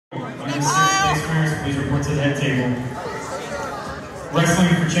Under 6 place winners, please report to the head table.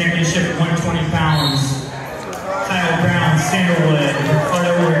 Wrestling for championship, 120 pounds. Kyle Brown, Sandalwood,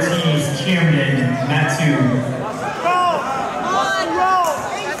 Ricardo Ortiz, Camden, Matthew.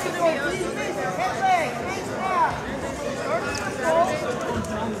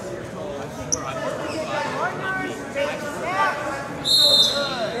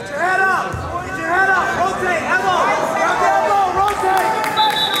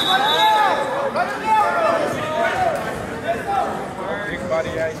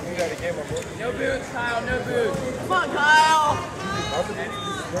 No boots, Kyle, no boots. Come on, Kyle.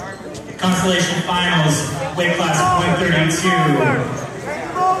 Constellation finals, weight class 132.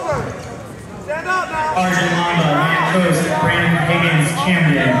 Arjun Lamba, Man Coast, Brandon Higgins,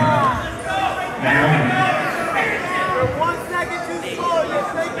 Camden. Madeline. You're 1 second too slow. You're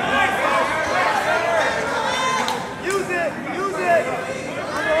taking use it. Use it.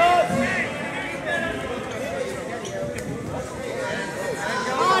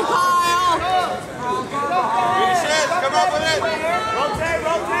 Come on, Kyle. Come up with it. Rotate,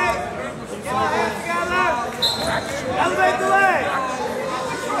 rotate. Get the hands together. Elevate the leg.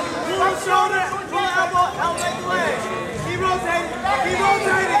 Pull the shoulder. Pull the elbow. Elevate the leg. Keep rotating. Keep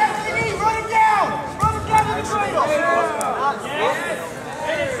rotating. Run him down. Run him down to the cradle. Up.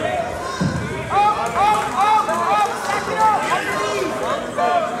 Stack it up. Underneath.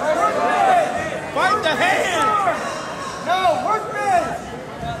 Fight the hand. No, work this.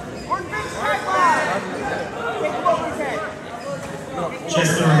 Work this straight line. Take him over his head.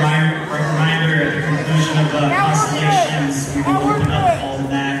 Just a reminder at the conclusion of the constellations, we will open up all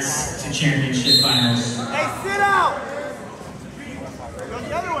mats to championship finals. Hey, sit out. Go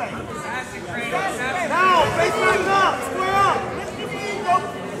the other way. Now, face back up. Square up.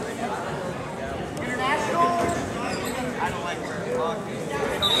 International. I don't like her.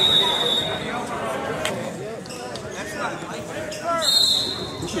 That's not like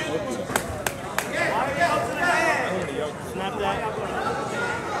snap that.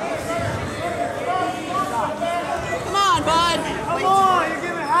 Come on, bud. Come on, you're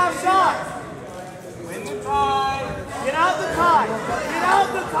giving half shots. Win the tie. Get out the tie. Get out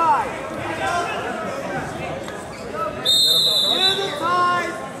the tie. Get the tie.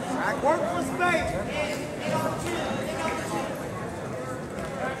 Work for space.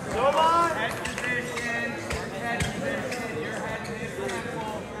 Come on. Head position. Head position. Your head is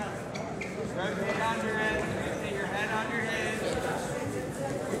simple. Rotate on your head. Rotate your head on your head.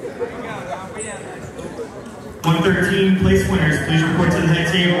 There you go. Now we have that. 113 place winners, please report to the head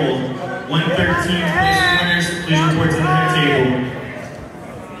table. 113 place winners, please report to the head table.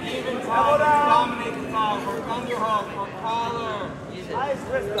 Even follow down. Dominate the ball. Work on your hook. Work collar. Nice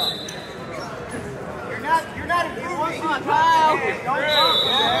wrist up. You're not improving. Come on, Kyle. Don't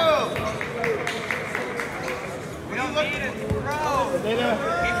we don't need it. Throw.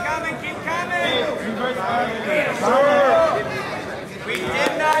 Keep coming. Keep coming. We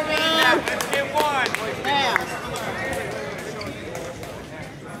did not need that. Let's get one. Damn.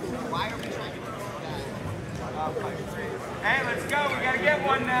 Why are we trying to do that? Hey, let's go. We got to get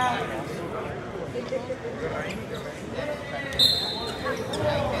one now.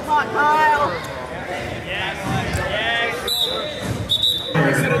 Come on, Kyle. Yes.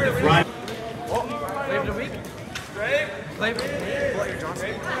 Right. Play of the week. Straight. Play of the week. Pull out your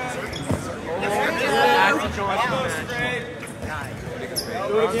Johnson. Straight.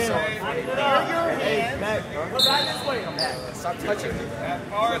 Do it again. Hey, back. Look right this way. Stop touching me. That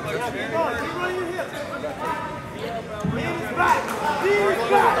hard. Looks very hard. Keep running your hips. Knee is back. Knee is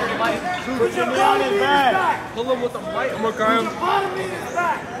back. Put your bottom knee back. Pull him with the right. I'm Put your bottom knee is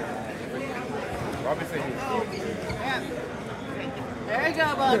back. Robbie Fahey. There you go,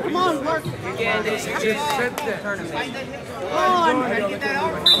 bud. Come on, work. Again, just sit there. Come on. Get that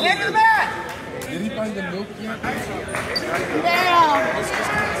over. Head to the mat. Did he find the milk yet? Down.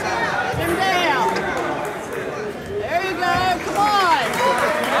 Him down. There you go. Come on.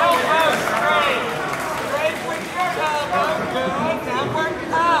 Elbow straight. Straight with your elbow. Good. Now work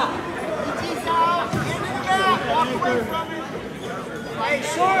it out. Reach out. Get in the back. Walk away from it. Hey,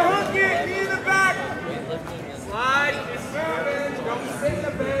 short hook it. Knee in the back. Slide. It's moving. Don't sit in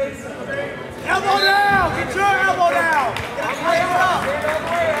the base. Elbow down. Get your elbow down. Get up.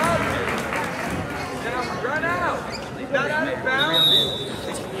 Run out. Not out of bounds.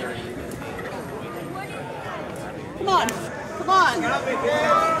 Come on. Come on. Get up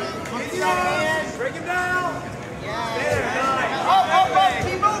again. Bring him down. Yeah. There. Nice. Up.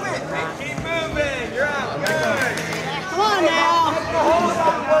 Keep moving. Hey, keep moving. You're out. Good. Come on now. Hold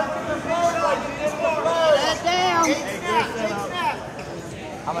on. Work the floor like you did before. Let it down. Snap.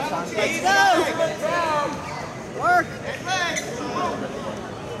 How much Let's go. Work.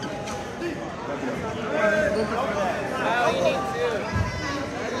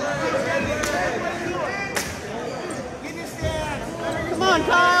 Come on,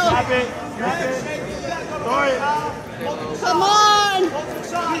 Kyle. Stop it. Sorry. Come on.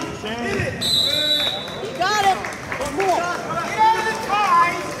 You got it. More.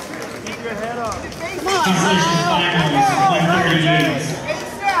 Keep your head up. Come on, Consolation Kyle. finals, 138.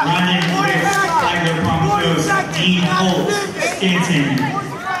 Rondon Chris, Tiger Broncos, Dean Holt, Stanton,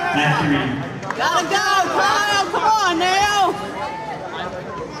 at 3. Gotta go, Kyle. Come on now.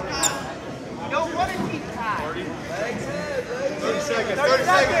 Don't want to keep tied. 30 seconds. 30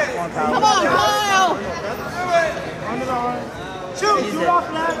 seconds. Come on, Kyle. Under the arm. Shoot off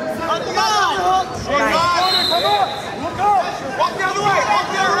that. Come on. Come on. Look up. Walk the other way. Walk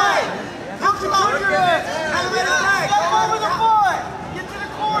the other way. Hook him up. Elevator tag. Step over the foot. Get to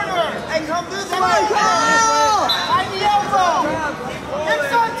the corner. And come this Come way. on, Kyle. Find the elbow. Hips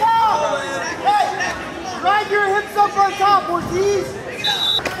on top. Hey, ride your hips up on top, Ortiz.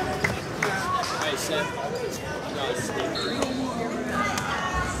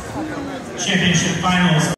 Championship finals.